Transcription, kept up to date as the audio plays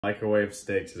Microwave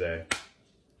steak today.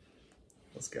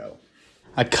 Let's go.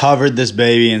 I covered this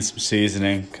baby in some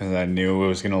seasoning because I knew it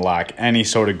was going to lack any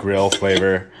sort of grill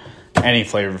flavor, any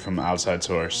flavor from outside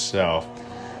source. So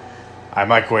I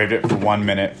microwaved it for 1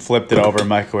 minute, flipped it over,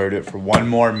 microwaved it for 1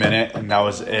 more minute, and that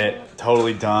was it.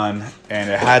 Totally done.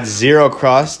 And it had zero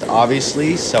crust,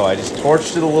 obviously, so I just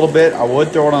torched it a little bit. I would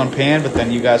throw it on a pan, but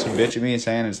then you guys would bitch at me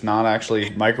saying it's not actually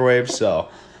microwaved, so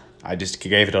I just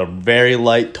gave it a very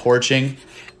light torching.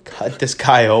 Cut this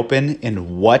guy open,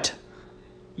 and what?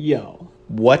 Yo.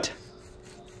 What?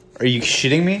 Are you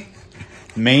shitting me?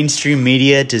 Mainstream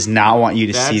media does not want you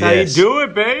to see this. That's how you do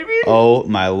it, baby. Oh,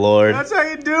 my Lord. That's how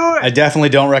you do it. I definitely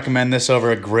don't recommend this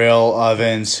over a grill,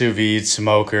 oven, sous vide,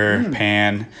 smoker,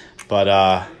 pan.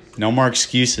 But no more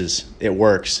excuses. It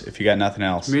works. If you got nothing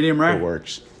else, Medium rare. it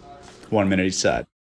works. 1 minute each side.